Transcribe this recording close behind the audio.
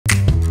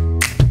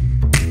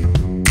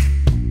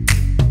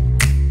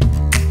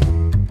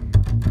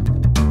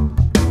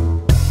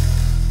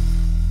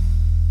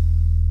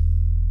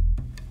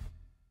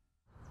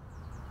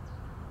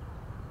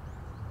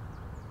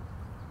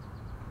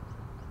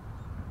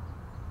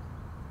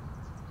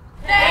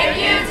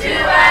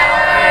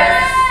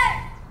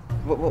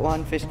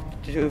One fish,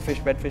 two fish,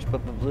 red fish,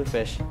 blue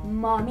fish.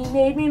 Mommy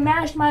made me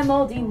mash my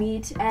moldy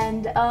meat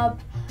and up.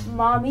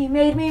 Mommy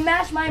made me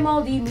mash my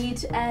moldy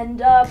meat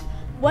and up.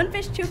 One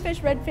fish, two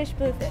fish, red fish,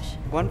 blue fish.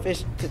 One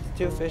fish,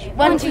 two fish.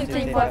 1, 2,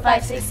 3, 4,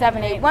 5, 6,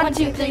 7, 8. 1,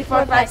 2, 3,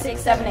 4, 5,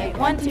 6, 7, 8.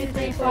 1, 2,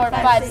 3, 4,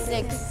 5,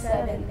 6,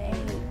 7,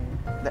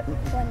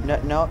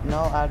 8. No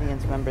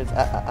audience members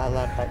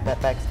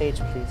allowed backstage,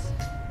 please.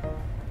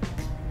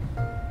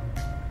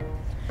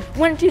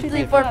 1, 2,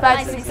 3, 4,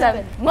 5, 6,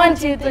 7. 1,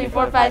 2, 3,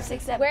 4, 5,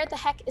 6, 7. Where the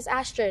heck is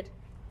Astrid?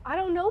 I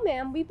don't know,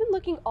 ma'am. We've been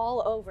looking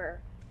all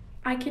over.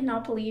 I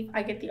cannot believe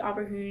I get the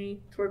opportunity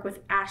to work with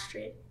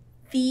Astrid.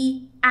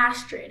 The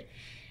Astrid.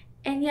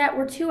 And yet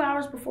we're 2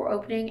 hours before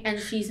opening and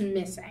she's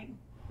missing.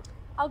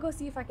 I'll go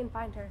see if I can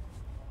find her.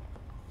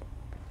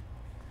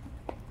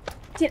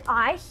 Did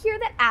I hear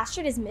that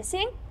Astrid is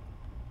missing?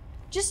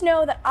 Just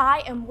know that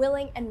I am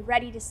willing and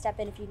ready to step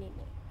in if you need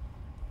me.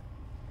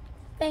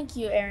 Thank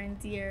you, Erin,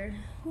 dear.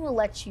 We'll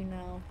let you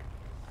know.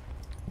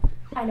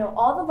 I know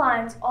all the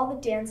lines, all the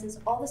dances,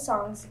 all the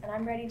songs, and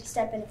I'm ready to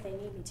step in if they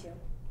need me to.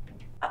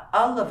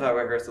 All of our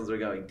rehearsals were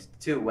going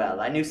too well.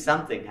 I knew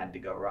something had to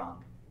go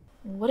wrong.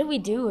 What do we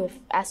do if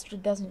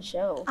Astrid doesn't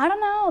show? I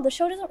don't know. The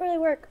show doesn't really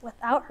work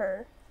without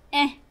her.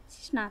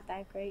 She's not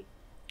that great.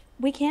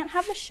 We can't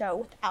have the show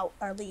without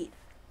our lead.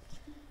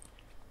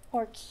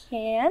 Or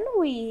can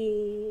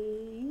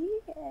we?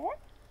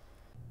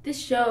 This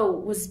show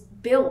was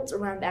built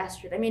around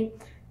Astrid. I mean,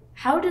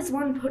 how does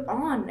one put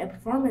on a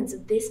performance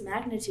of this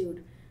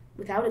magnitude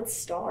without its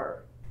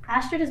star?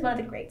 Astrid is one of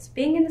the greats.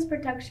 Being in this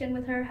production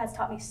with her has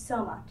taught me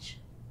so much.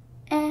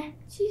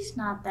 She's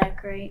not that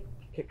great.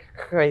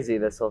 Crazy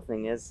this whole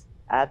thing is.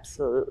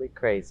 Absolutely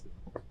crazy.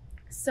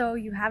 So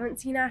you haven't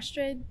seen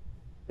Astrid?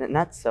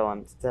 Not so,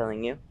 I'm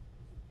telling you.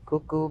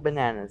 Cuckoo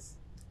bananas.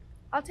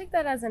 I'll take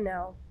that as a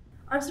no.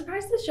 I'm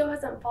surprised the show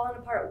hasn't fallen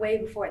apart way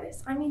before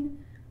this. I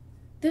mean,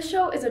 this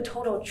show is a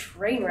total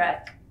train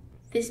wreck.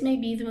 This may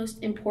be the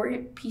most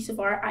important piece of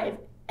art I have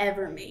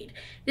ever made.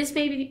 This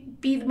may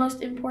be the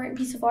most important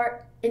piece of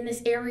art in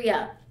this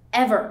area,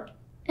 ever.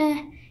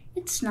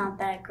 It's not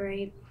that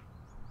great.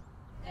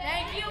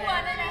 Thank you, 1.5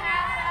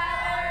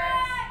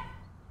 hours.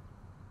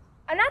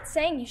 I'm not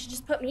saying you should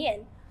just put me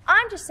in.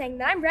 I'm just saying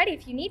that I'm ready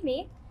if you need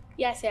me.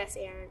 Yes,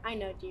 Erin. I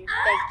know, dude.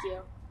 Thank you.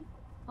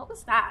 What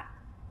was that?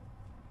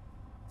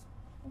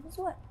 What was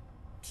what?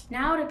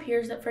 Now it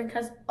appears that Frank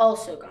has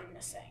also gone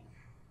missing.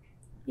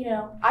 You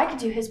know, I could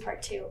do his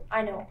part too.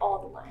 I know all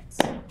the lines.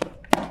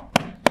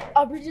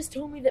 Aubrey just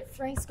told me that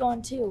Frank's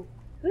gone too.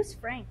 Who's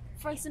Frank?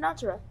 Frank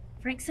Sinatra.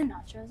 Frank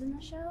Sinatra's in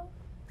the show?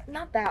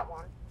 Not that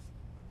one.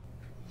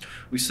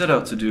 We set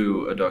out to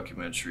do a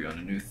documentary on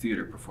a new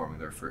theater performing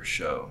their first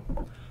show.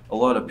 A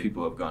lot of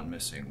people have gone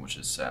missing, which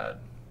is sad.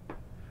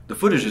 The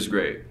footage is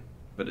great,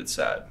 but it's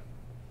sad.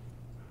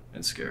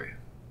 And scary.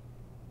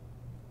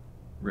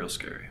 Real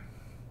scary.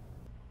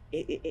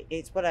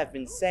 It's what I've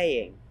been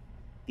saying.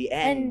 The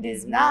end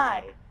is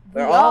nigh.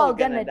 We're all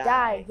gonna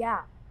die.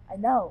 Yeah, I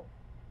know.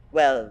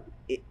 Well,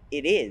 it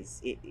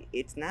is.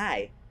 It's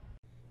nigh.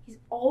 He's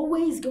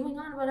always going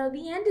on about how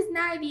the end is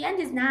nigh, the end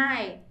is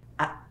nigh.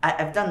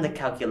 I've done the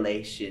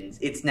calculations.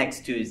 It's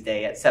next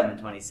Tuesday at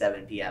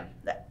 7:27 p.m.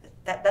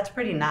 That's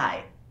pretty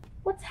nigh.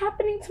 What's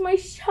happening to my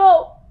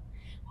show?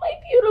 My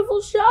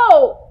beautiful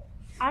show!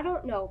 I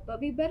don't know, but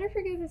we better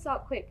figure this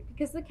out quick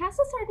because the cast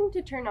is starting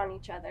to turn on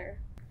each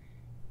other.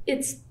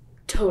 It's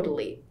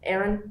totally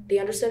Erin, the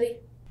understudy.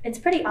 It's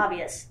pretty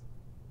obvious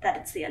that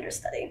it's the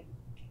understudy.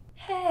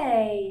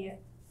 Hey.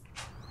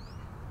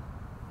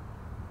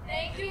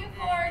 Thank you,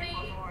 40.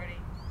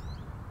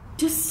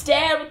 To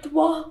stare at the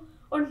wall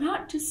or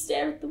not to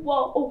stare at the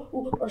wall.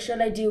 Or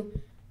should I do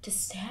to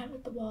stare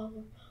at the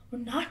wall or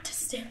not to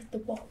stare at the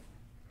wall?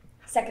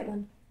 Second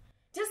one.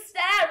 To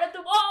stare at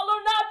the wall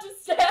or not to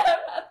stare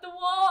at the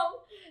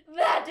wall?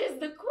 That is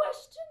the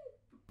question.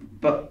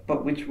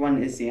 But which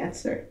one is the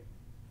answer?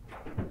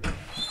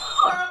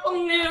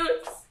 Horrible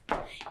news.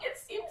 It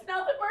seems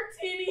now that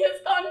Martini has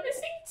gone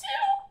missing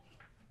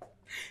too.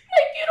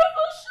 My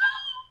beautiful show.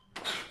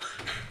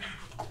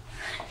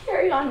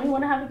 Carry on. We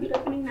want to have a good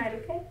opening night,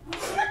 okay?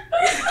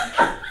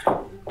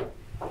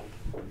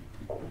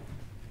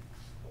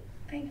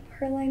 I know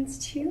her lines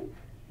too.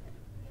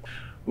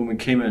 When we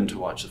came in to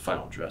watch the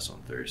final dress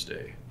on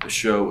Thursday, the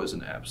show was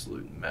an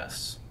absolute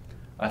mess.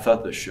 I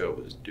thought the show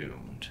was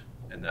doomed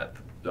and that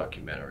the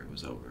documentary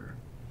was over.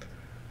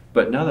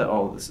 But now that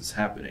all of this is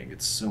happening,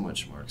 it's so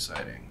much more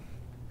exciting.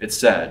 It's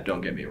sad,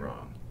 don't get me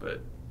wrong,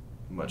 but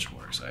much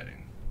more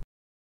exciting.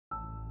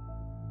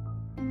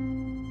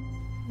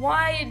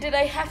 Why did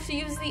I have to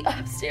use the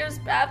upstairs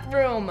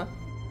bathroom?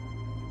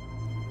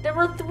 There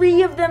were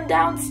 3 of them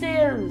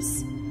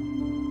downstairs.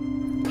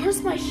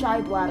 Curse my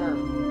shy bladder.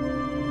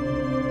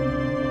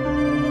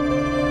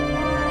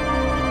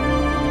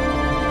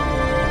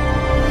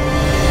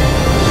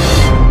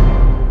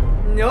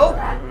 Nope.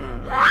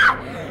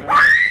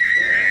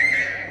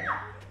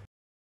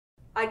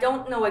 I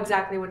don't know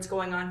exactly what's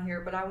going on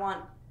here, but I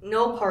want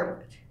no part of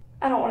it.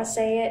 I don't want to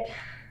say it.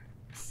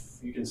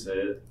 You can say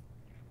it.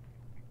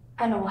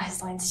 I know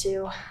his lines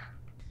too.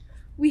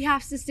 We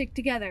have to stick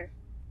together.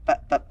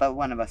 But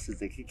one of us is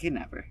the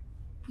kidnapper.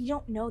 We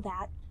don't know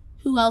that.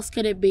 Who else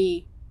could it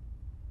be?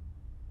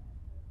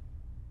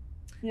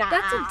 Nah.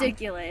 That's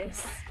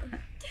ridiculous.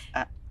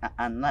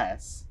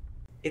 Unless.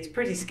 It's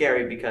pretty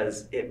scary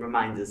because it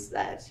reminds us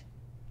that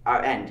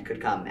our end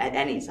could come at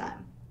any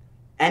time.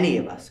 Any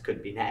of us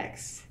could be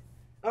next.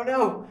 Oh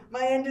no,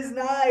 my end is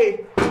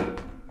nigh!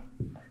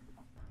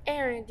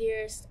 Aaron,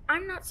 dearest,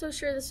 I'm not so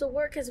sure this will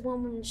work as a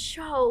one-woman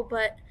show,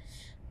 but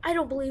I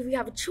don't believe we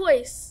have a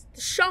choice.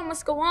 The show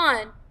must go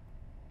on.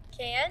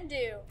 Can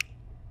do.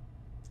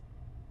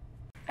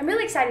 I'm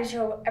really excited to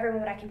show everyone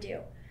what I can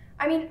do.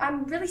 I mean,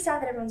 I'm really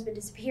sad that everyone's been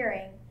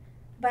disappearing,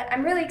 but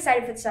I'm really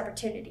excited for this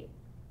opportunity.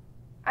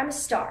 I'm a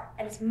star,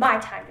 and it's my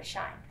time to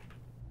shine.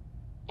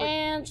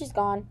 And she's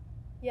gone.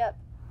 Yep.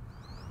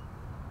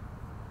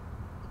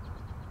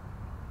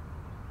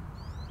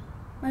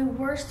 My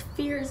worst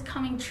fear is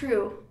coming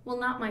true. Well,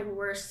 not my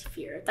worst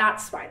fear.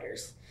 That's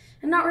spiders.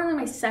 And not really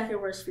my second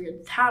worst fear.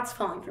 That's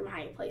falling from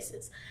high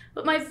places.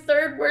 But my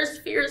third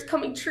worst fear is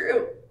coming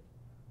true.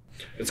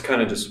 It's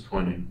kind of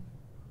disappointing.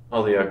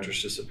 All the actors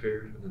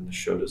disappear, and then the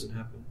show doesn't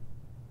happen.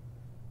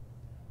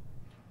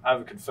 I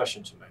have a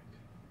confession to make.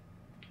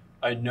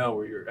 I know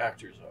where your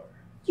actors are.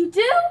 You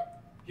do?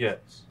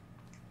 Yes.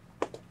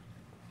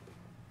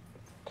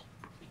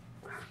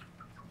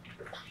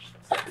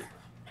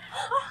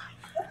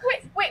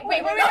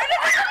 Wait.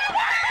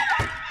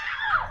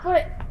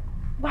 But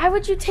why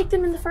would you take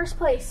them in the first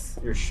place?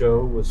 Your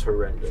show was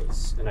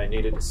horrendous, and I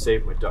needed to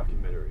save my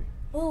documentary.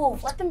 Ooh,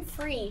 let them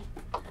free.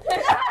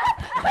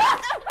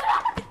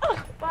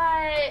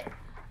 But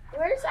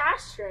where's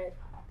Astrid?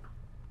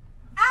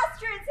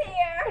 Astrid's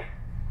here!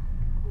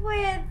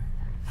 With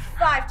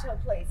 5 toe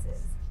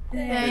places.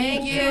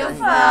 Thank you,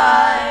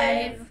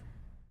 5. 3,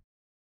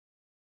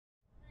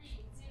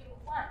 2,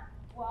 1.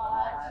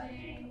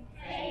 Watching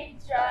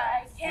paint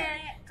dry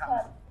can't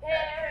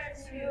compare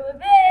to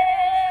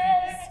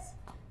this.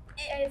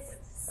 It's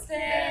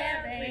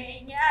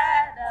staring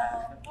at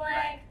a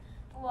blank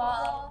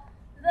wall.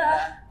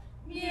 The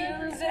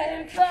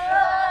music Ow!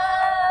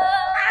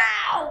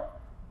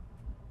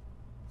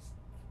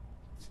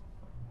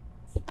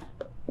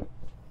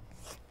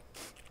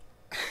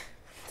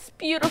 It's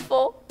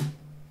beautiful.